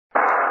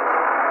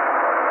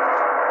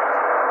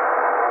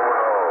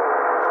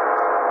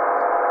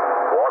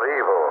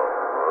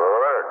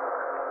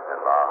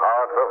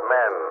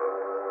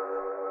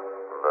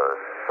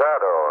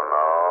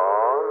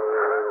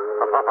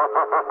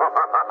The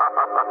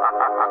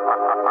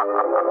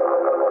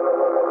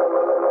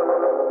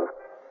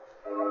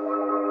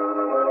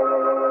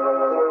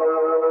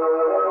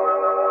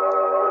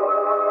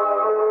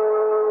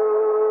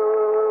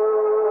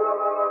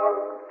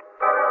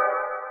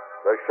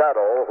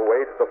shadow who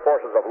aids the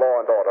forces of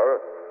law and order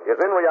is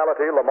in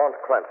reality Lamont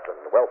Cranston,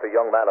 a wealthy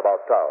young man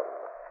about town.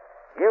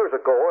 Years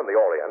ago in the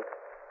Orient,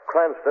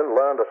 Cranston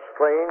learned a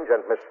strange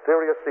and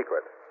mysterious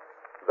secret,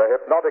 the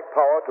hypnotic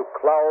power to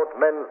cloud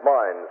men's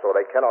minds so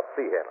they cannot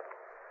see him.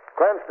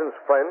 Cranston's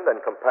friend and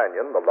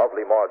companion, the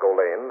lovely Margot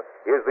Lane,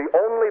 is the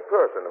only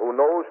person who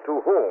knows to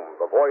whom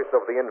the voice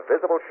of the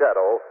invisible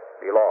shadow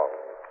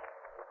belongs.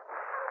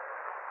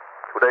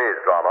 Today's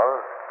drama,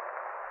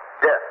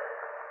 Death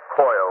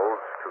Coils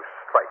to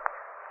Strike.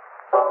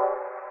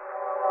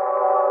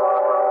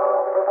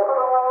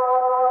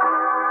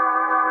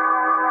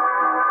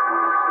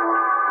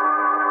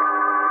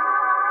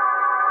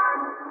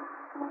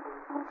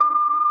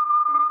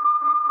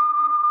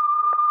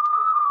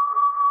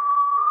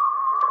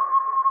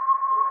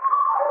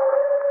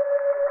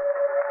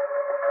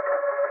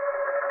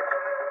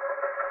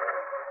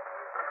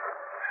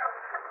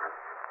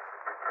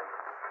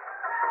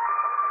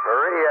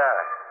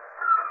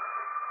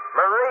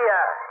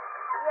 Maria!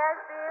 Yes,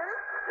 Bill?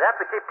 You have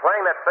to keep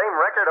playing that same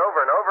record over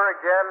and over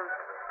again?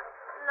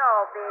 No,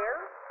 Bill.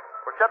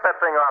 Well, shut that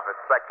thing off a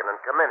second and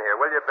come in here,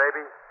 will you,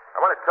 baby? I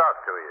want to talk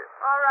to you.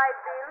 All right,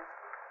 Bill.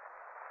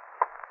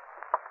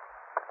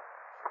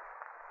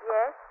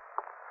 Yes?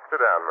 Sit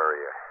down,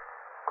 Maria.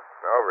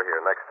 Now, over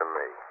here next to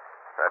me.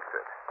 That's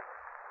it.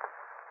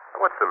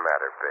 What's the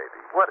matter,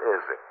 baby? What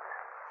is it?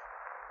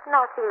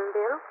 Nothing,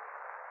 Bill.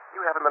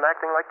 You haven't been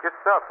acting like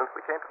yourself since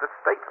we came to the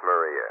States,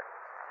 Maria.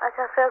 I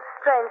have felt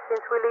strange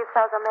since we leave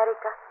South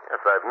America.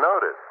 Yes, I've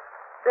noticed.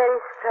 Very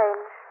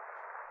strange.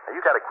 Now, you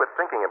got to quit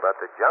thinking about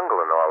the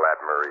jungle and all that,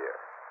 Maria.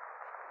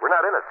 We're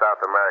not in a South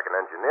American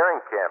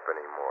engineering camp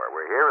anymore.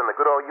 We're here in the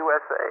good old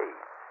USA.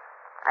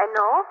 I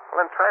know.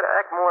 Well, then try to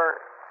act more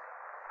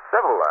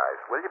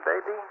civilized, will you,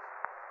 baby?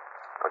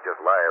 Don't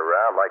just lie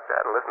around like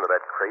that and listen to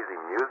that crazy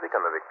music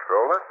on the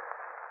Victrola.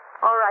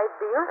 All right,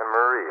 Bill. And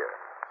Maria.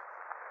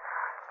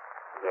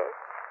 Yes.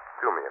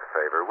 Do me a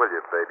favor, will you,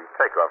 baby?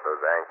 Take off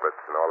those anklets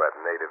and all that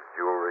native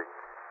jewelry.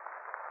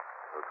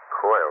 Those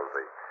coils,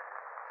 they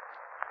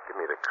give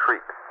me the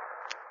creeps.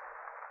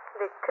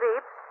 The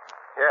creeps?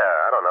 Yeah,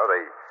 I don't know.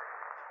 They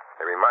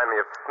remind me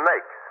of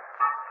snakes.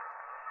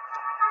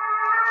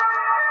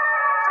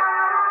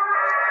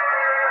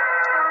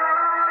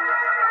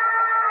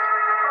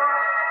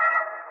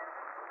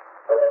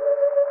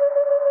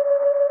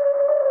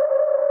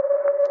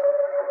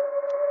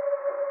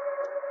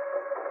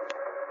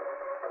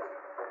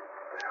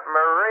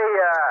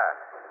 Maria,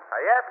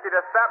 I asked you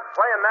to stop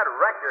playing that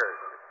record.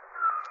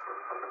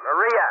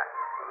 Maria!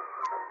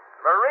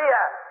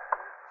 Maria!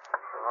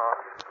 Oh.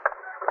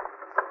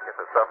 Get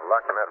yourself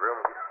locked in that room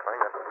and keep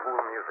playing that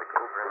fool music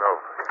over and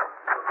over.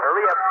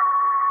 Maria!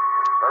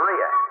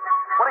 Maria!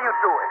 What are you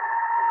doing?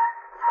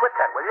 Quit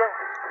that, will you?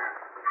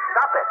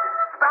 Stop it!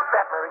 Stop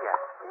that, Maria!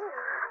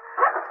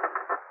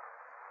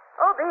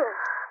 Oh, Bill.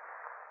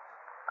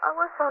 I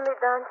was only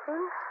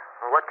dancing.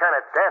 Well, what kind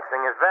of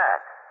dancing is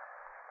that?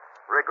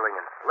 Wriggling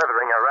and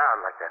slithering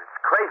around like that. It's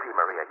crazy,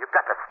 Maria. You've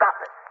got to stop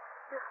it.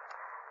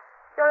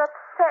 You're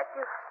upset.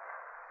 You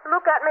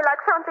look at me like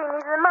something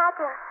is the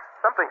matter.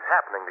 Something's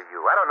happening to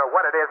you. I don't know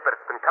what it is, but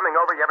it's been coming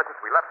over you ever since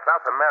we left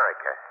South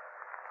America.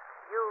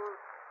 You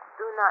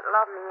do not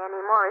love me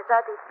anymore. Is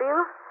that it,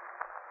 Bill?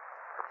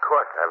 Of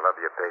course I love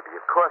you, baby.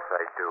 Of course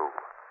I do.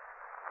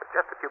 But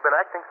just that you've been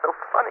acting so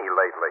funny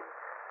lately.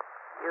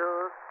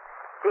 You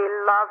still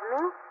love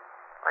me?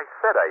 I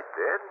said I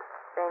did.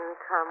 Then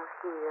come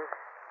here.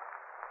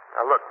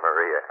 Now look,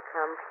 Maria.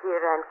 Come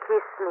here and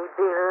kiss me,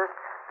 Bill.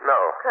 No.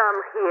 Come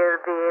here,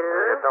 Bill.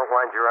 Maria, don't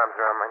wind your arms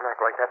around my neck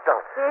like that.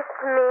 Don't. Kiss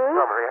me.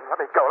 No, Maria, let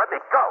me go. Let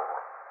me go.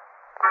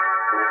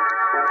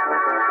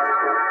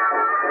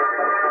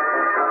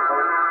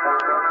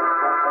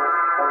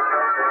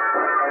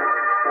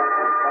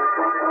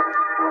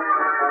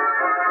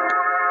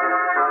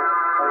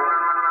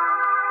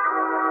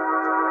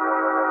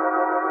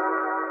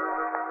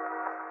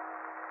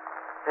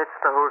 That's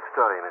the whole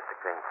story, Mr.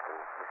 Cranston,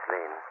 Miss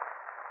Lane.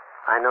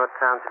 I know it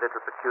sounds a little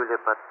peculiar,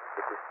 but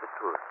it is the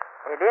truth.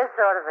 It is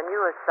sort of a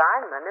new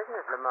assignment, isn't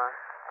it, Lamont?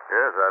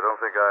 Yes, I don't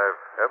think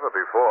I've ever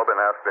before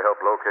been asked to help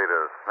locate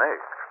a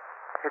snake.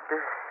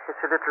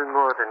 It's a little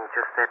more than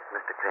just that,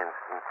 Mr.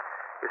 Cranston.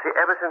 You see,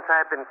 ever since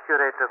I've been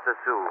curator of the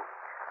zoo,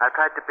 I've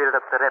tried to build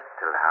up the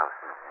reptile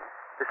house.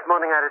 This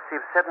morning I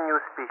received 7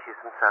 new species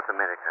from South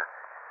America.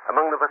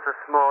 Among them was a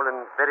small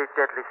and very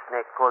deadly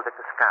snake called the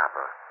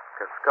cascabel.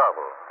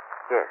 Cascabel?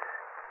 Yes.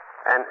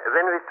 And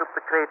when we took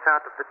the crates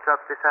out of the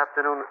truck this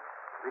afternoon,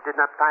 we did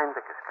not find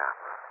the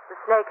cascabel. The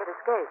snake had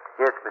escaped.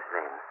 Yes, Miss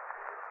Lane.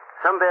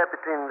 Somewhere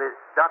between the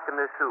dock and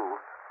the zoo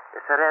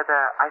is a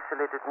rather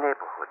isolated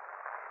neighborhood.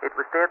 It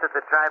was there that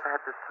the driver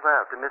had the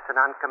swerve to miss an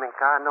oncoming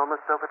car and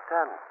almost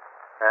overturn.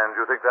 And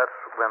you think that's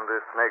when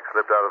the snake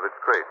slipped out of its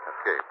crate and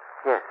escaped?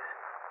 Yes.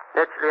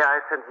 Naturally, I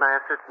sent my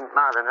assistant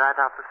Marlin right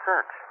out to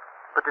search.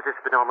 But it has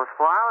been almost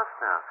 4 hours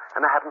now,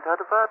 and I haven't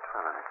heard a word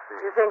from him.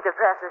 You think that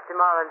perhaps Mr.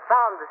 Marlin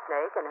found the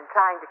snake and in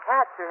trying to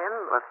capture him...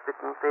 Was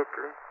bitten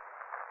fatally?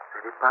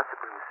 Very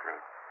possible, Miss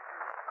Lane.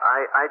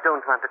 I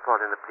don't want to call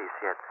in the police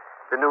yet.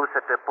 The news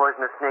that the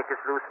poisonous snake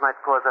is loose might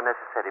cause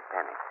unnecessary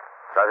panic.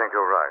 I think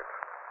you're right.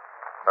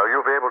 Now,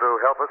 you'll be able to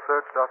help us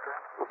search, Doctor?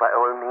 Oh, by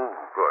all means.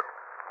 Good.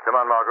 Come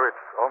on, Margaret.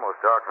 It's almost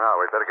dark now.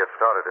 We'd better get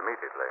started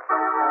immediately.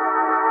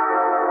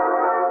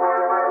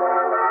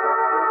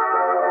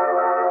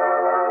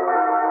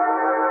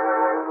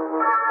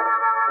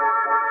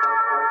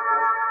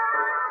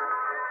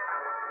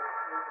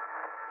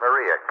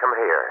 Maria, come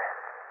here.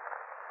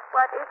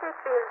 What is it,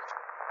 Bill?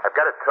 I've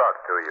got to talk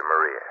to you,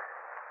 Maria.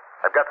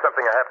 I've got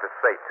something I have to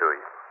say to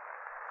you.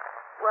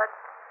 What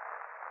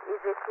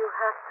is it you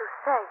have to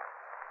say?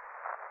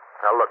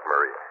 Now, look,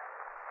 Maria.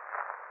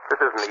 This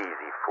isn't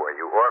easy for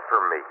you or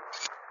for me.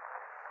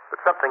 But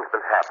something's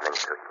been happening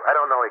to you. I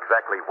don't know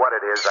exactly what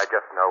it is. I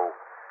just know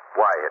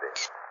why it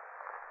is.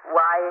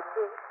 Why it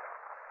is?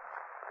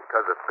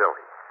 Because of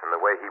Billy and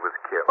the way he was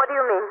killed. What do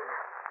you mean?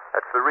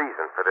 That's the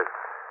reason for this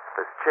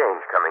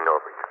change coming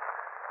over you.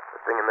 The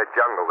thing in the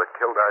jungle that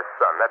killed our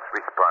son, that's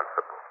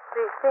responsible.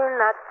 The thing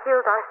that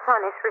killed our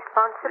son is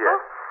responsible?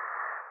 Yes.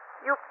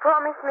 You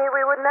promised me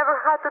we would never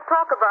have to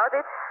talk about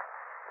it.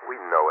 We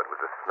know it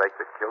was a snake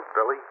that killed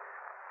Billy.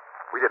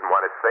 We didn't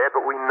want to say it,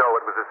 but we know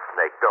it was a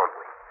snake, don't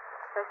we?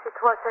 Yes, it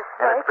was a And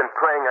snake. it's been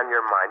preying on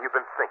your mind. You've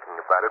been thinking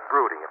about it,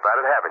 brooding about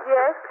it, haven't you?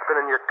 Yes. It's been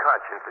in your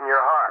conscience, in your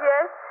heart.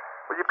 Yes.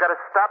 Well, you've got to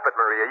stop it,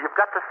 Maria. You've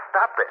got to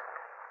stop it.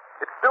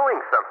 It's doing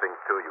something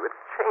to you.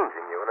 It's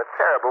changing you in a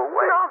terrible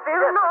way. No,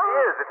 Bill, yes, no. It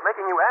is. It's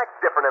making you act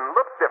different and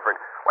look different.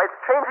 Why, it's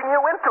changing you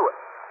into it.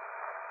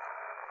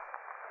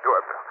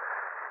 Doorbell.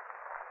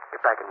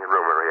 Get back in your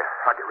room, Maria.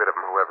 I'll get rid of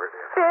him, whoever it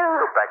is. Bill.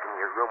 Go back in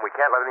your room. We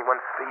can't let anyone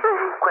see you.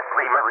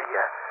 Quickly,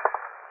 Maria.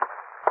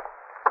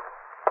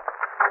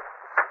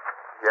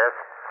 Yes?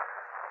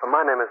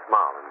 My name is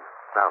Marlin.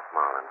 Ralph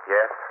Marlin.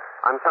 Yes?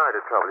 I'm sorry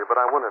to trouble you, but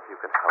I wonder if you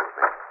can help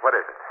me. What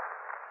is it?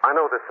 I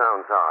know this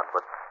sounds odd,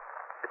 but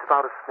it's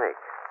about a snake.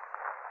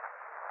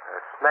 A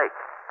snake?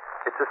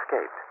 It's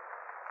escaped.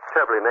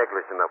 Terribly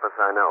negligent of us,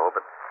 I know,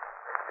 but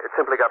it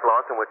simply got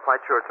lost, and we're quite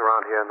sure it's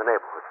around here in the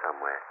neighborhood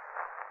somewhere.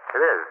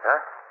 It is,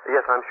 huh?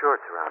 Yes, I'm sure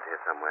it's around here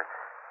somewhere.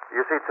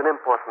 You see, it's an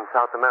import from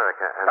South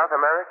America, and... South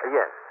America?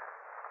 Yes.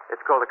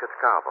 It's called a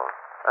cascabo.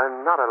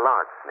 Not a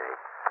large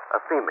snake. A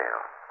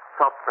female.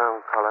 Soft brown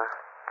color,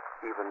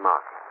 even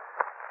markings.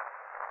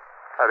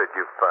 How did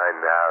you find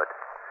out?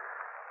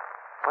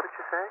 What did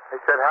you say? I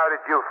said, how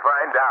did you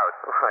find out?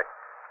 Oh,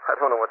 I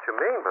don't know what you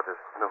mean, but there's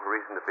no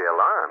reason to be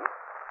alarmed.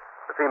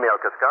 The female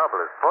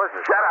cascabel is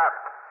poisonous. Shut up!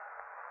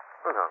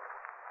 Oh, no.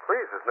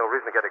 Please, there's no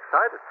reason to get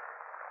excited.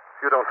 If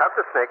you don't have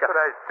the snake... But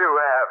I do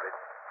have it.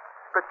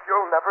 But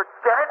you'll never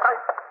get it.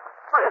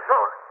 My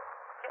sword.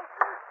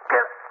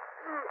 Get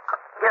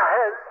your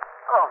hands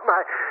off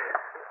my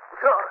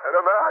sword. I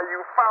don't know how you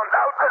found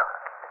out,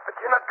 but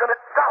you're not going to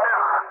tell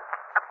anyone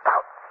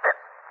about it.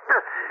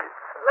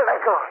 Let me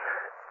go.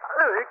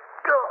 Let me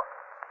go.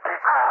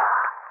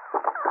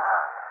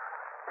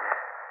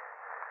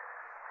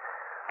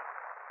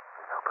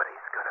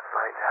 Nobody's going to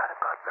find out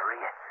about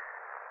Maria.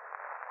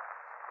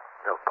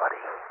 Nobody.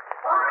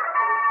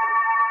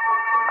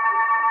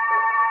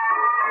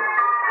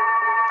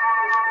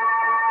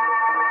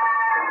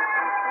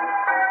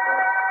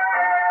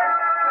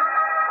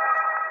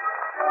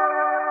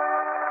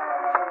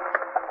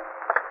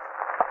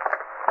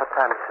 What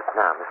time is it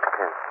now, Mr.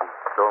 Cranston?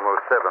 It's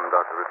almost 7,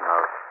 Dr.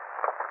 Rittenhouse.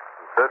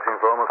 I'm searching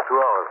for almost 2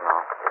 hours now.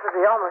 It would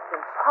be almost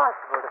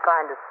impossible to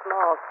find a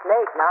small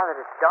snake now that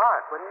it's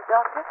dark, wouldn't it,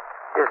 Doctor?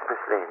 Yes, Miss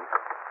Lane.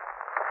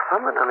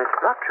 Someone on his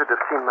block should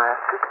have seen my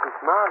assistant,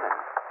 Marlin.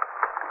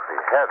 If he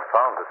had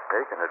found the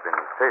snake and had been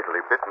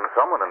fatally bitten,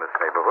 someone in this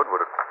neighborhood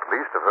would at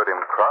least have heard him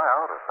cry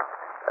out or something.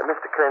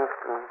 Mr.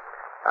 Cranston,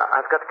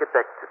 I've got to get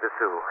back to the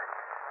zoo.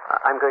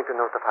 I'm going to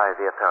notify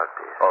the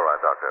authorities. All right,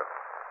 Doctor.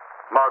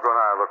 Margot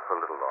and I will look for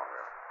a little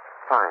longer.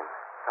 Fine.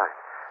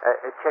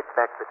 Check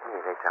back with me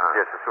later on.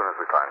 Yes, as soon as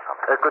we find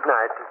something. Good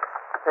night.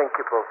 Thank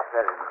you both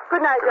very much.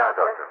 Good night, Good night,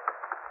 Doctor. Doctor.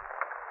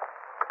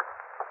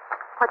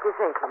 What do you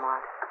think,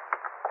 Lamont?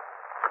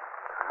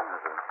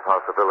 There's a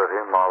possibility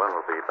Marlin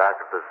will be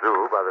back at the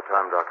zoo by the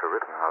time Dr.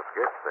 Rittenhouse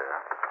gets there.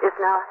 If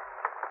not?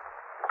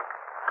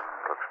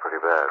 Looks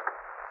pretty bad.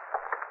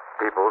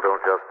 People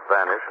don't just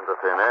vanish into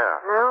thin air.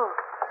 No.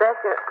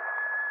 Especially...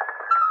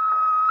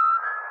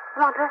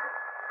 Lamont,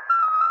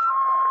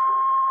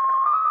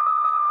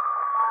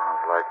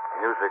 Sounds like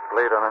music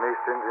played on an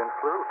East Indian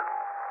flute.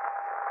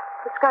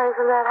 it's coming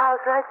from that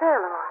house right there,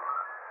 Lamont.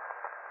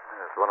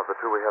 It's one of the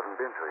two we haven't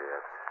been to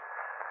yet.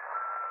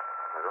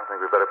 I don't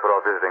think we'd better put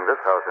off visiting this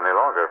house any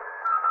longer.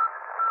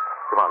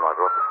 Come on,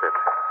 Margot, up the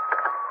steps.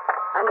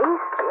 An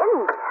East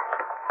Indian.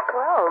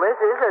 Well, this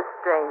is a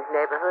strange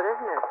neighborhood,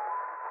 isn't it?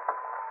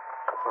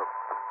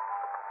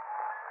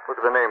 Look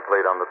at the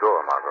nameplate on the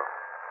door, Margot.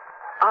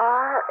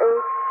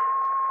 R.H.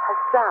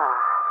 Hazar,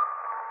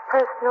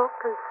 personal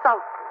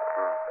consultant.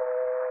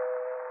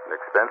 An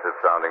expensive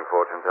sounding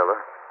fortune teller.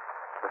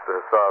 Mr.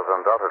 Hussar's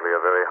undoubtedly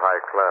a very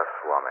high-class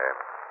Swami.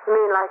 You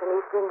mean like an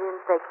East Indian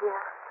fakir?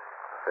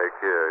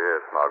 Fakir,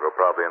 yes, Margot.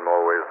 Probably in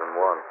more ways than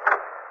one.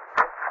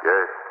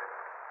 Yes.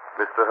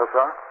 Mr.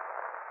 Hussar?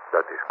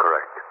 That is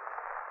correct.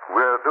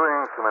 We're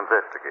doing some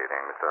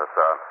investigating, Mr.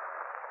 Hussar.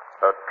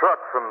 A truck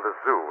from the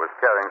zoo was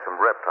carrying some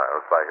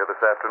reptiles by here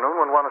this afternoon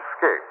when one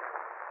escaped.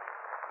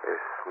 A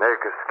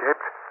snake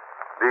escaped?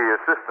 The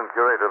assistant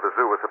curator of the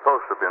zoo was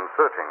supposed to have been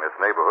searching this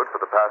neighborhood for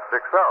the past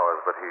 6 hours,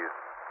 but he's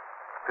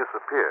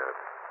disappeared.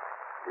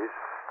 He's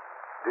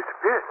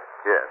disappeared?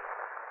 Yes.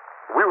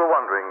 We were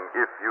wondering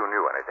if you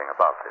knew anything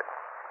about this.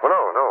 Well,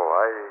 no.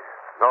 I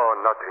know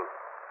nothing.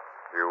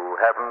 You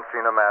haven't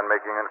seen a man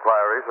making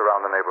inquiries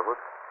around the neighborhood?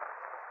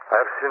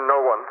 I've seen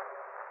no one.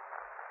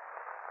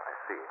 I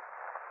see.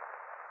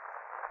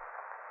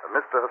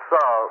 Mr.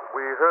 Hussar,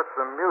 we heard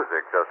some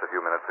music just a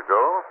few minutes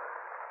ago.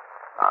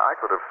 I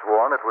could have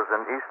sworn it was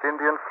an East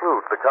Indian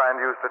flute, the kind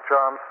used to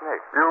charm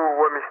snakes. You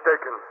were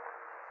mistaken.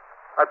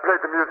 I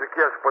played the music,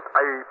 yes, but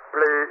I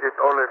play it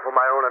only for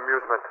my own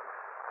amusement.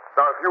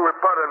 Now, if you will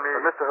pardon me,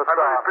 Mr. Hussar.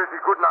 I'm very busy.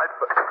 Good night.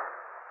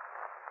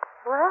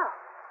 Well,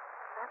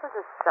 that was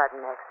a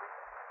sudden exit.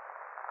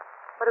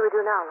 What do we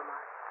do now,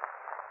 Lamont?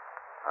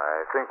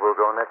 I think we'll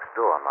go next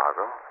door,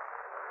 Margot.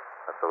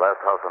 That's the last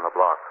house on the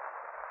block.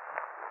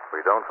 If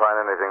we don't find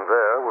anything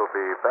there, we'll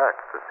be back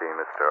to see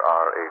Mr.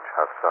 R.H.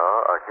 Hussar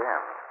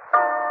again.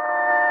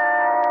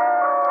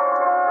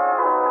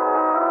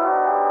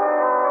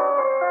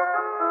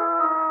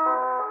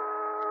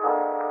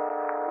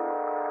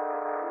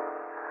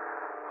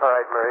 All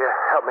right, Maria,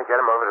 help me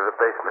get him over to the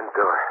basement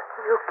door.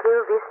 You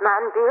killed this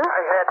man, Bill?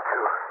 I had to.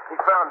 He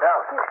found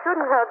out. You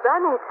shouldn't have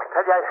done it. I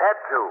tell you, I had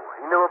to.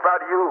 He knew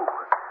about you.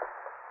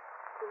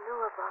 You knew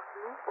about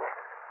me?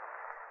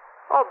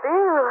 Oh,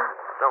 Bill.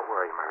 Don't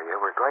worry, Maria.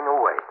 We're going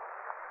away.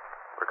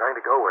 We're going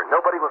to go where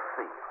nobody will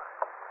see you.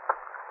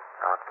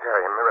 I'll carry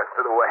him the rest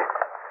of the way.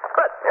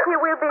 But he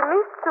will be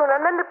missed soon,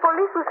 and then the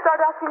police will start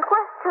asking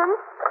questions.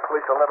 The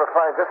police will never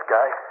find this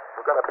guy.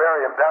 We're going to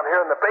bury him down here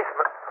in the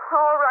basement.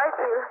 All right,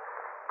 Bill.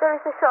 There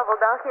is a shovel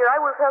down here.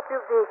 I will help you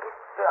dig.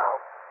 Now,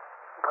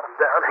 put him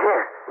down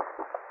here.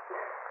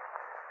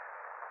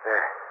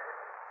 There.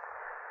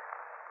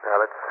 Now,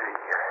 let's see.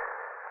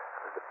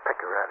 There's a pick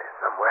around here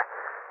somewhere.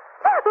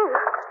 Bill,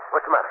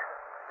 What's the matter?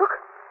 look.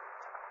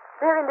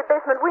 There in the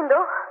basement window.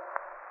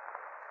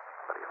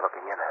 Somebody's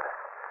looking in at us.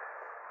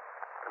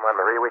 Come on,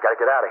 Maria. We got to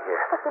get out of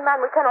here. But the man,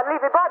 we cannot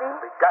leave the body.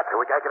 We got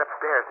to. We got to get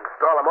upstairs and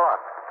stall him off.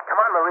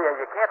 Come on, Maria.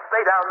 You can't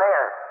stay down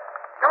there.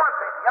 Come on,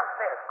 baby.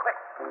 Upstairs, quick.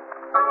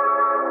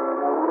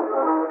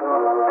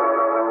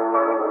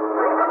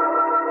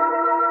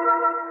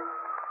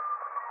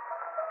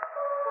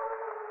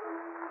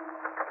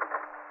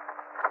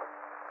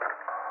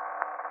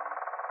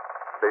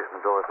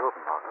 Basement door is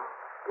open, Margot.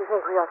 Do you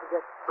think we ought to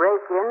just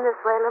break in this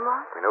way,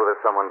 Lamont? We know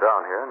there's someone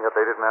down here, and yet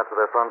they didn't answer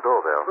their front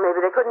doorbell. Maybe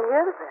they couldn't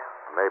hear the bell.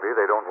 Maybe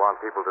they don't want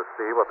people to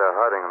see what they're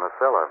hiding in the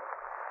cellar.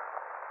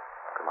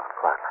 Come on,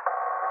 quietly.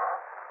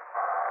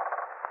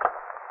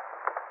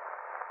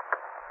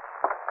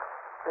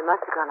 They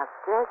must have gone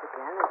upstairs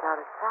again and out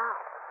of town.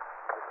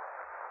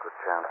 Good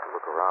chance to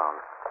look around.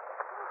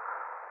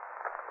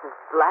 It's as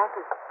black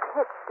as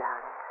pitch down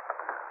here.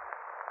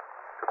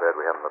 Too bad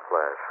we haven't the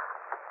flash.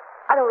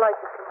 I don't like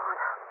this,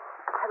 Lamont.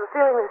 I have a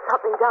feeling there's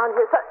something down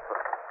here.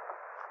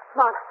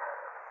 Lamont,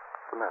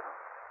 What's the matter?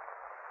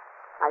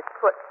 my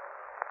foot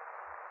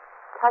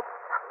touched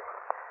something.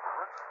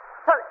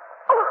 Something.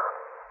 Oh!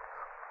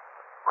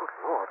 Good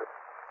Lord. It's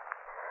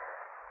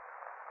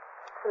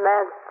a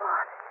man's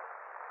body.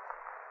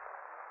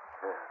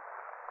 Yes.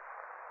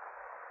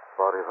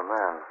 Body of a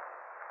man.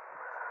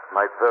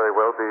 Might very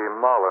well be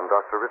Marlin,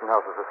 Dr.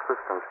 Rittenhouse's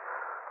assistant.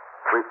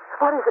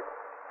 What is it?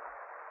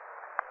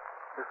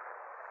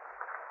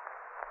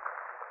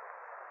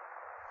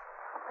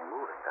 Something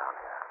moving down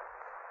here.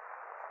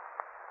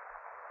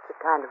 It's a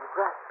kind of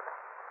rustling.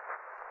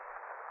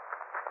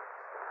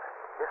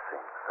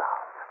 Hissing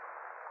sound.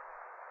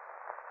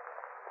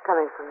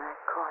 Coming from that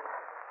corner.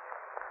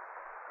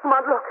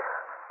 Lamont, look.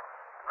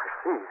 I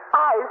see.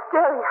 Eyes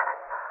staring at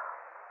us.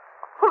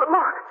 Oh,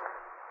 Lamont.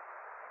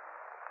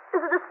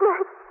 Is it a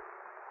snake?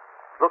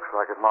 Looks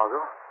like it,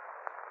 Margot.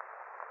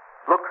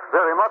 Looks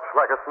very much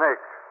like a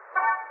snake.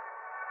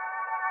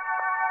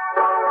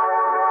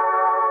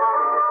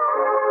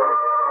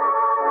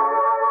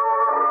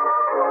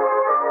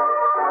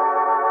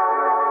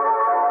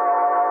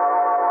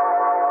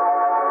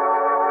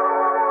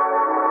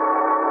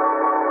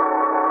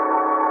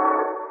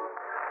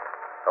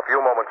 A few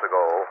moments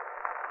ago,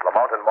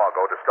 Lamont and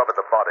Margot discovered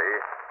the body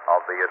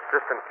of the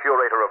assistant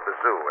curator of the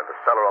zoo in the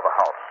cellar of a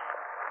house,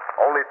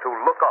 only to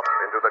look up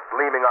into the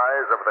gleaming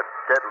eyes of the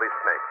deadly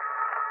snake.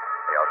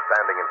 They are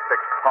standing in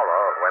fixed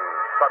horror when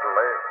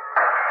suddenly...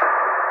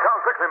 Down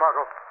quickly,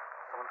 Margot.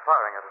 Someone's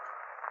firing at us.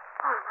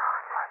 Oh,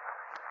 Lord.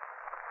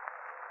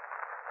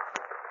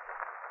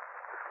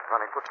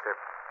 Running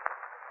footsteps.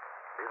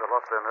 Either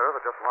lost their nerve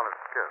or just wanted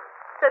to scare us.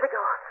 There they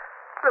go.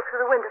 Look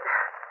through the window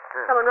there.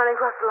 Yes. Someone running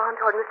across the lawn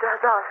toward Mr.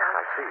 Hazar's house.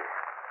 I see.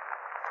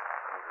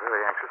 I'm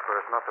very anxious for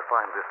us not to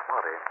find this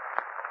body.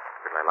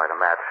 Will I light a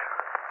match?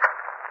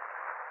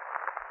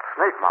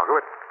 Snake,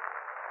 Margaret.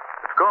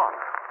 It's gone.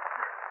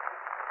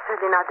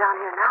 Certainly not down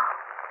here now.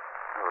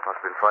 Oh, it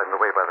must have been frightened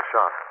away by the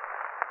shot.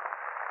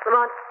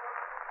 Lamont,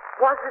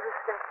 was it a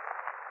snake?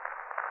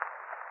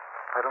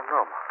 I don't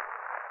know.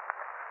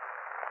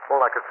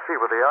 All I could see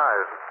were the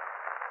eyes.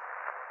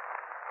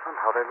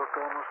 Somehow they looked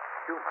almost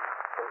human.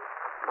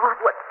 Lamont,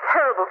 what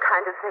terrible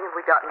kind of thing have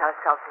we gotten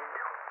ourselves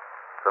into?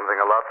 Something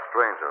a lot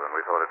stranger than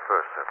we thought at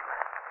first, certainly.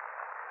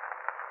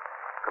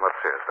 Come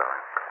upstairs,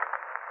 darling.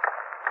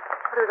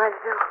 What are we going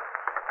to do?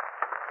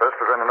 First,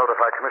 we're going to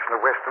notify Commissioner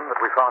Weston that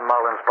we found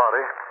Marlin's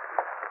body.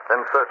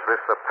 Then search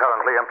this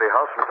apparently empty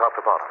house from top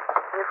to bottom.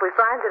 If we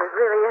find that it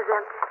really is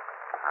empty.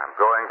 I'm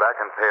going back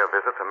and pay a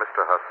visit to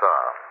Mr.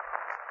 Hassar.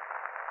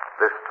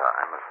 This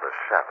time as the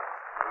shadow.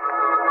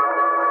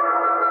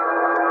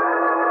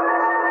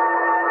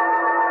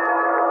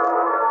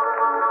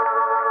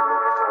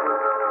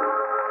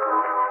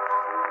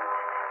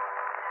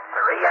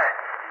 Maria!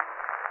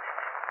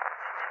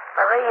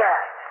 Maria!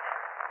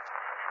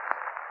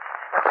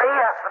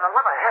 Maria, for the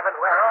love of heaven,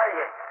 where are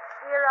you?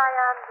 Here I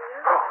am,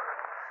 dear. Oh.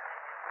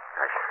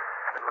 Gosh,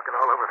 I've been looking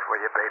all over for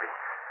you, baby.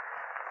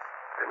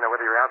 Didn't know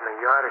whether you were out in the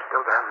yard or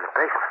still down in the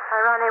basement.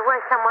 I ran away.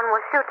 Someone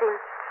was shooting.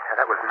 Yeah,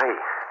 that was me.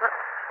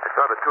 I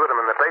saw the two of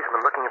them in the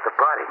basement looking at the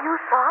body. You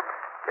shot?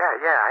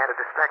 Yeah, I had to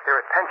distract their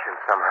attention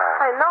somehow.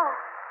 I know.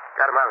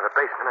 Got them out of the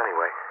basement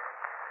anyway.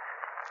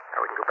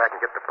 Now we can go back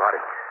and get the body.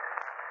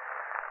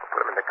 We'll put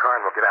them in the car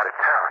and we'll get out of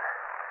town.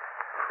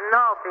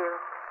 No, Bill.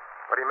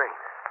 What do you mean?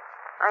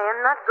 I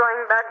am not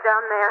going back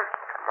down there.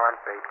 Come on,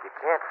 baby. You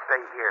can't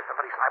stay here.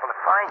 Somebody's liable to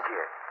find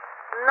you.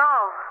 No.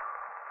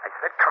 I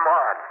said, come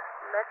on.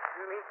 Let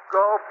me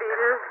go,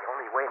 Bill. The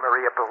only way,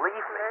 Maria,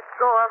 believe me. Let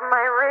go of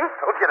my wrist.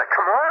 I told you to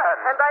come on.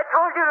 And I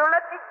told you to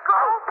let me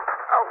go.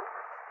 Oh,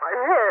 my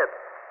head.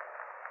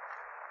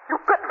 You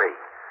bit me.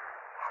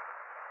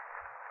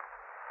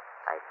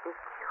 I bit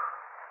you.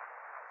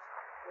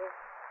 Yes.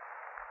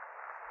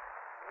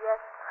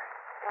 Yes. My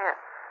hand.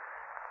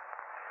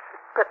 She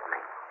bit me.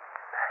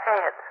 The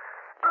head.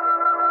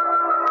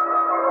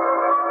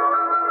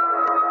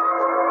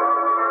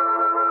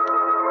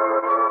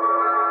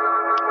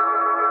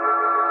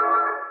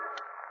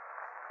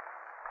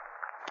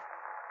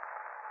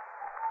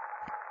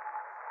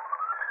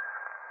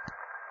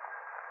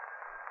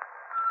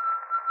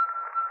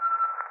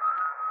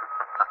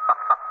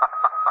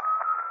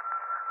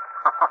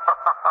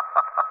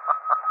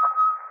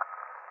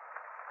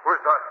 Who's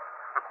that?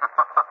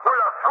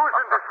 Who's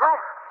in this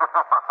room?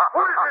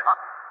 Who is it?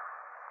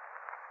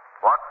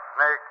 What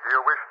snake do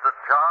you wish to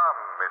charm,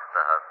 Mr.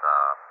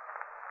 Hassar?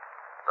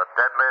 The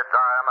deadly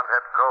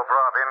diamond-head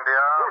cobra of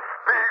India?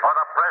 Or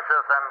the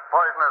precious and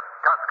poisonous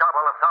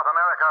cascabel of South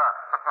America?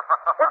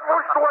 What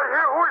voice do I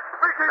hear? Who is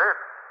speaking? This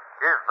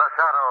is the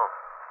shadow.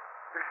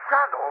 The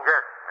shadow?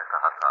 Yes, Mr.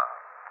 Hassar.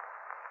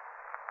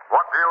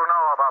 What do you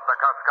know about the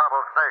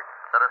cascabel snake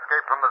that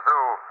escaped from the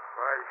zoo?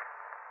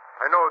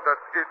 I know that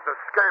it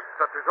escaped,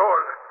 that is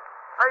all.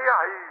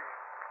 I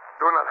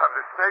do not have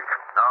the snake.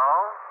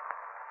 No?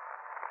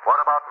 What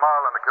about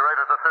Marlin, the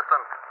curator's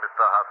assistant,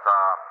 Mr.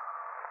 Hassar?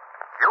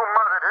 You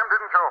murdered him,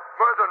 didn't you?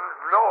 Murder?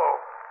 No.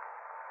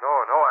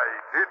 No, I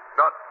did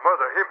not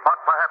murder him.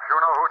 But perhaps you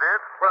know who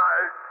did? Well,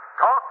 I...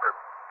 Talk.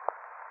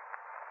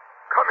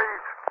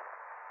 Cummings.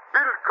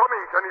 Bill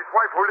Cummings and his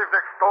wife who live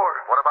next door.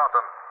 What about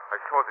them? I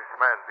saw this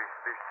man,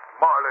 this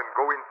Marlin,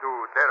 go into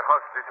their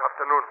house this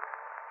afternoon.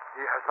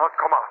 He has not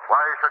come out.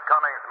 Why should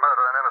Cummings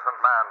murder an innocent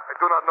man? I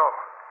do not know.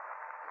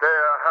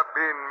 There have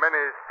been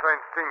many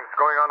strange things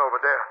going on over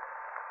there.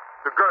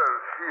 The girl,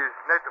 she is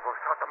native of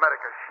South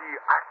America. She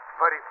acts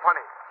very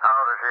funny. How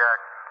does she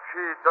act?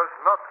 She does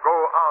not go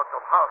out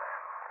of house.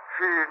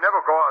 She never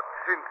go out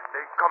since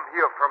they come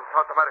here from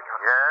South America.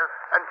 Yes?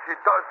 And she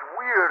does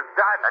weird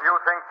dance. And you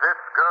think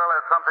this girl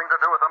has something to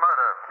do with the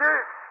murder?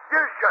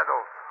 Yes,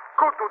 Shadow.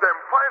 Go to them.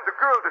 Find the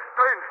girl, the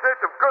strange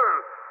native girl.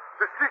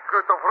 The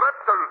secret of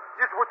Reptile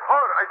is with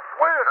her, I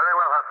swear. Very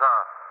well,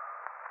 Hassar.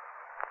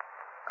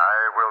 I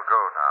will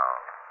go now.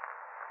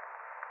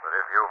 But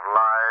if you've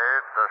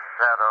lied, the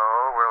shadow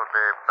will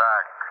be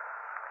back.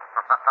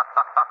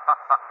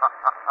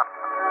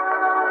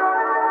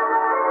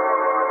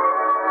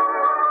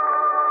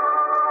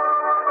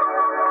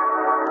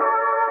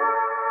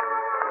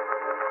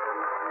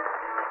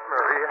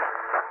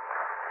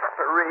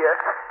 Maria.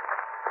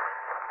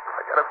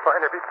 I gotta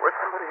find her before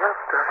somebody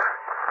else does.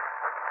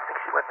 I think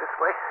she went this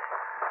way.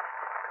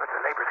 Towards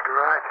the neighbor's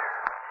garage.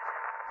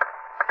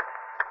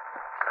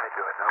 I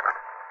do it, though.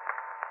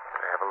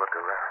 I have a look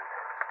around.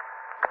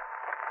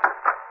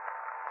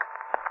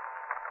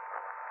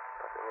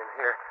 Nothing in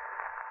here.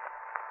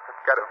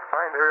 I've got to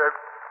find her.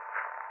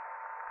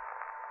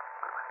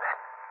 What was that?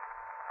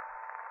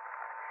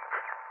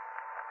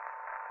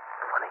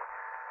 Funny.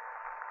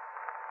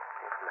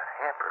 Came from that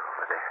hamper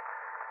over there.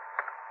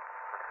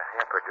 What's the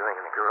hamper doing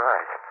in the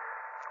garage?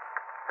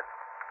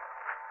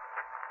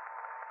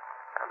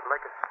 Sounded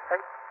like a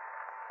sight.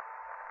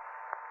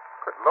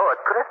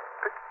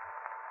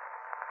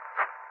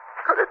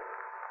 Could it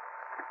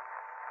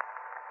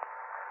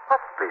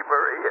must be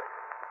Maria.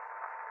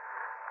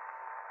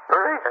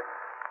 Maria?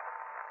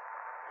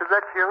 Is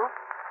that you?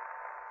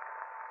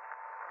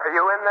 Are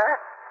you in there?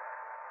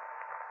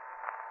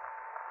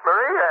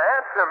 Maria,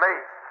 answer me.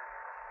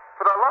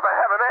 For the love of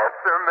heaven,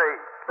 answer me.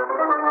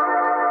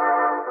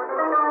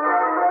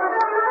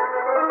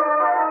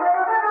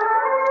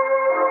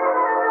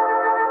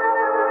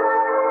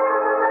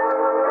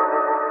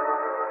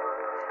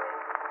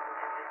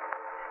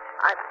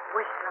 I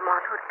wish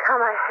Lamont would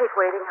come. I hate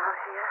waiting out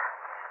here.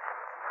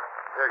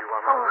 There you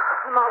are, Oh,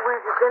 Margot. Lamont, where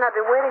have you been? I've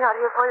been waiting out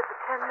here for you for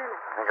 10 minutes.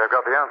 I think I've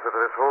got the answer to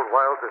this whole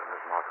wild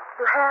business, Margot.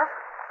 You have?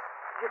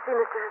 Did you see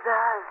Mr.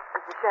 Hazar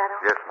as the shadow?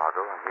 Yes,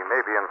 Margot, and he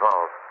may be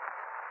involved.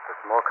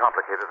 It's more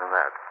complicated than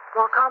that.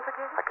 More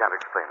complicated? I can't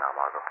explain now,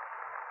 Margot.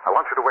 I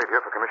want you to wait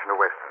here for Commissioner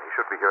Weston. He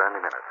should be here any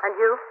minute. And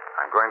you?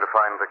 I'm going to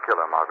find the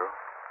killer, Margot,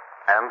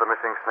 and the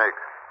missing snake.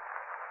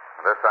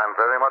 Unless I'm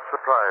very much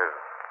surprised,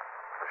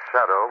 the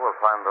shadow will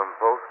find them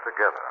both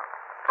together.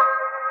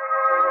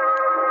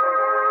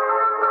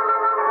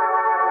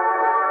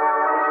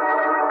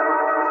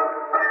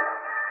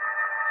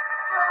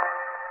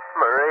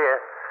 Maria.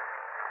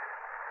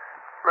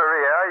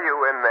 Maria, are you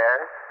in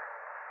there?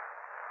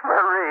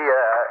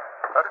 Maria.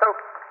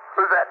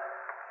 Who's that?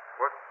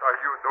 What are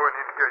you doing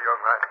in here,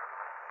 young man?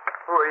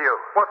 Who are you?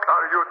 What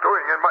are you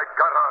doing in my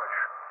garage?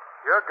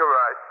 Your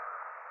garage.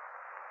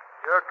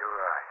 Your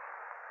garage.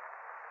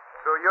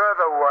 So you're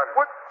the one.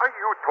 What are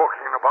you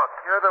talking about?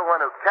 You're the one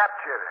who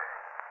captured her.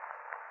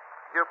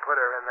 You put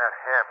her in that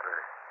hamper.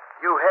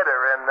 You hid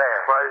her in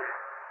there.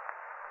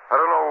 I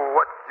don't know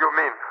what you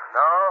mean.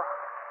 No?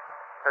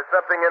 There's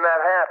something in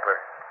that hamper.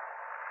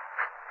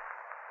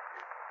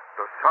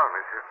 The sound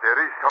is if there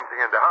is something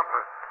in the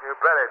hamper. You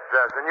bet it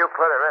does. And you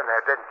put her in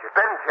there, didn't you?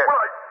 Didn't you?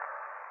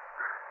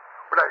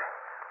 But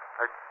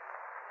I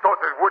thought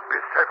it would be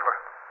safer.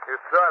 You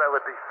thought it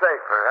would be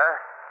safer, huh?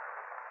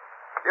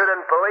 You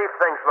didn't believe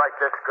things like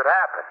this could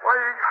happen. I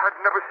had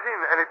never seen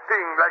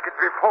anything like it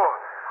before.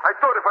 I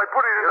thought if I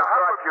put it in the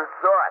hamper... You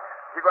thought.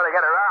 You're going to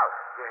get her out.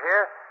 You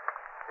hear?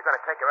 You're going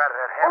to take her out of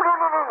that hamper.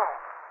 Oh, no.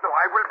 No,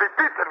 I will be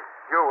beaten.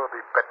 You will be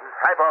bitten.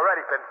 I've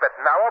already been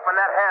bitten. Now open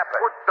that hamper.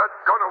 Put that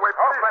gun away,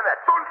 please. Open it.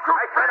 Don't shoot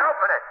I said me.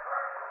 open it.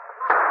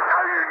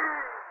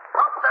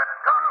 Drop that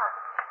gun.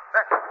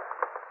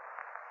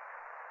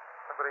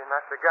 Somebody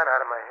knocked the gun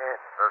out of my hand.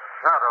 The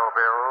shadow,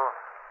 Bill.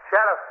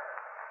 Shadow.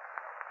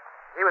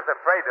 He was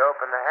afraid to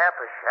open the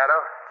hamper,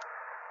 Shadow.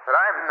 But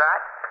I'm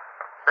not.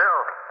 Bill.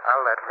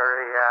 I'll let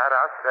Maria out.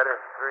 I'll set her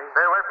free.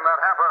 Stay away from that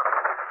hamper.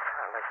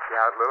 I'll let you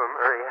out, little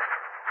Maria.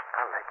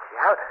 I'll let you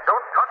out.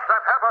 Don't touch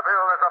that hamper,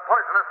 Bill. There's a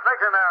poisonous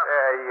snake in there.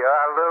 There you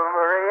are, little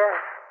Maria.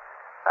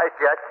 I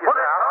got you Put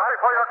it now. down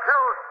before you're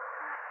killed.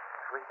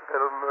 Sweet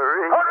little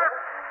Maria. Put it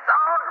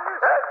down.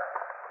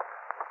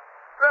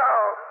 No.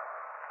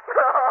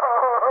 No.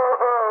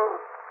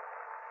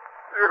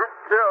 You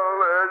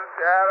killed her,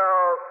 Shadow.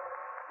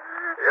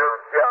 You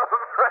killed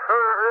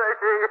Maria.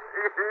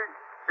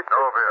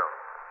 No, Bill.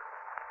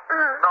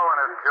 No one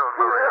has killed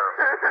Maria.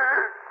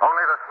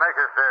 Only the snake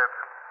is dead.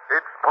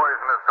 Its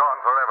poison is gone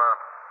forever.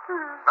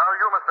 Now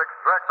you must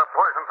extract the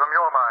poison from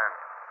your mind.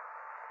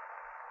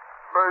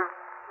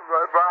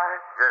 My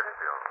mind? Yes,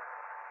 Bill.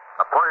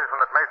 The poison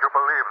that made you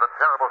believe the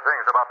terrible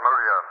things about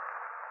Maria.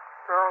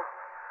 No.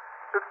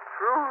 It's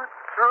true.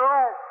 It's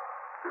true.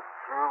 It's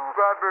true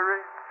about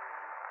Marie.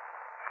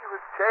 She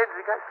was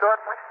changing. I saw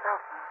it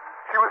myself.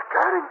 She was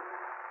turning.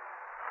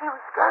 She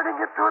was turning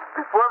into it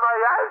before my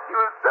eyes. She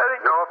was turning.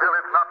 No, Bill,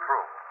 it's not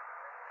true.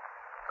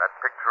 That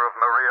picture of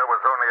Maria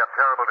was only a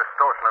terrible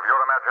distortion of your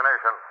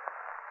imagination.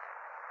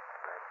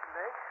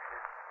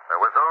 There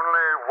was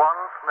only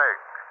one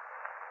snake.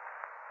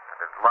 And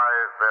it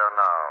lies there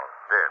now,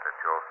 dead at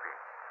your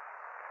feet.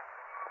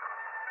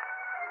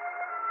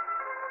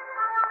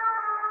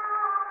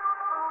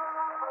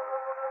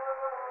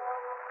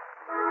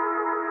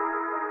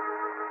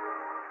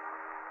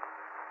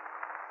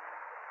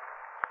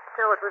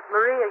 So it was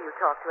Maria you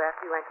talked to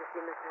after you went to see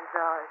Mr.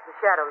 Hazar as the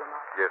shadow,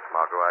 Lamont. Yes,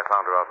 Margot, I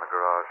found her out in the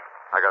garage.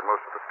 I got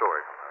most of the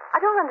story from her. I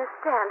don't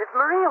understand. If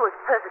Maria was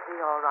perfectly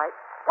all right,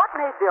 what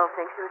made Bill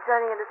think she was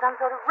turning into some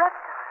sort of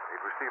reptile?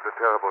 He'd received a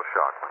terrible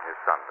shock when his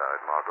son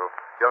died, Margot.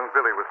 Young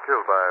Billy was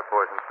killed by a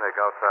poison snake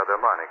outside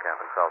their mining camp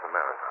in South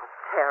America.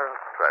 Terrible.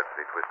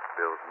 Tragedy twisted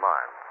Bill's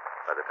mind.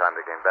 By the time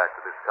they came back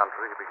to this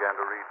country, he began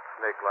to read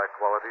snake-like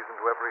qualities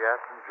into every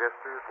act and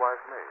gesture his wife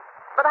made.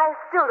 But I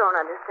still don't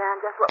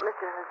understand just what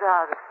Mr.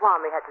 Hazar, the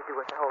Swami, had to do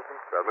with the whole thing.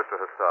 Well, Mr.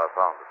 Hassar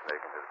found the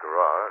snake in his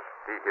garage.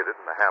 He hid it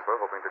in a hamper,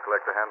 hoping to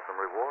collect a handsome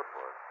reward for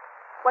it.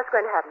 What's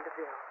going to happen to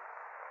Bill?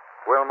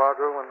 Well,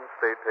 Margot, when the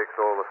state takes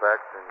all the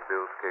facts in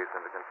Bill's case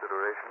into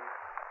consideration,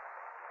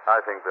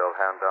 I think they'll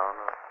hand down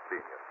a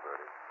lenient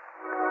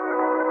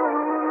verdict.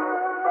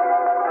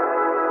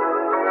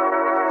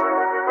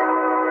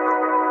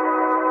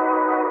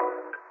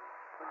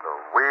 The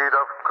weed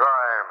of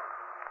crime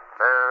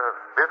bears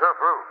bitter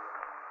fruit.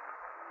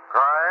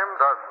 Crime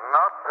does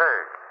not pay.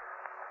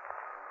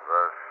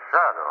 The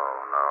shadow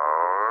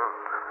knows.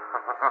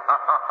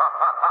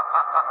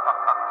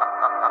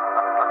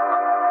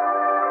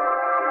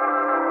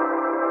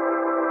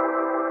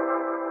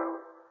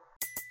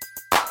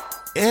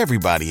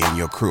 Everybody in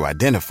your crew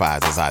identifies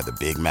as either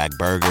Big Mac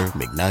Burger,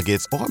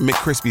 McNuggets, or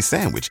McCrispy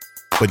Sandwich.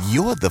 But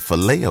you're the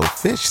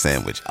Filet-O-Fish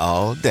Sandwich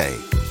all day.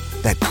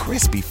 That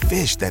crispy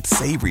fish, that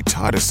savory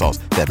tartar sauce,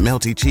 that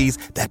melty cheese,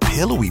 that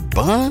pillowy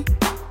bun.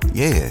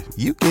 Yeah,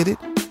 you get it.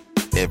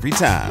 Every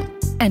time.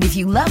 And if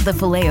you love the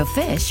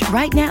Filet-O-Fish,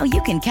 right now you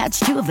can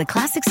catch 2 of the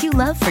classics you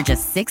love for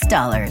just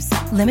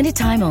 $6. Limited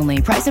time only.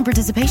 Price and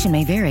participation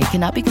may vary.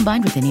 Cannot be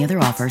combined with any other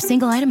offer.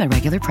 Single item at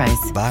regular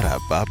price.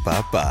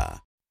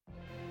 Ba-da-ba-ba-ba.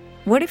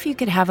 What if you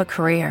could have a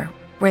career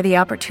where the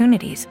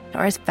opportunities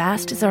are as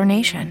vast as our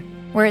nation,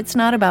 where it's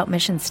not about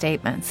mission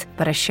statements,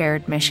 but a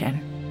shared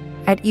mission?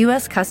 At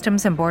U.S.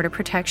 Customs and Border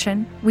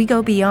Protection, we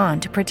go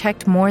beyond to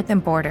protect more than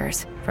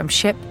borders. From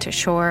ship to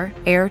shore,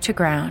 air to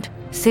ground,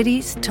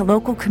 cities to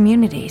local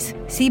communities,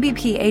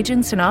 CBP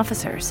agents and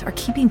officers are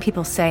keeping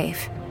people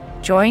safe.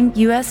 Join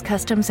U.S.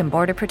 Customs and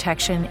Border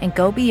Protection and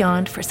go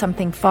beyond for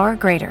something far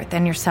greater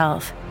than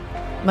yourself.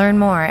 Learn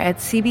more at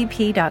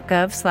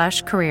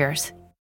cbp.gov/careers.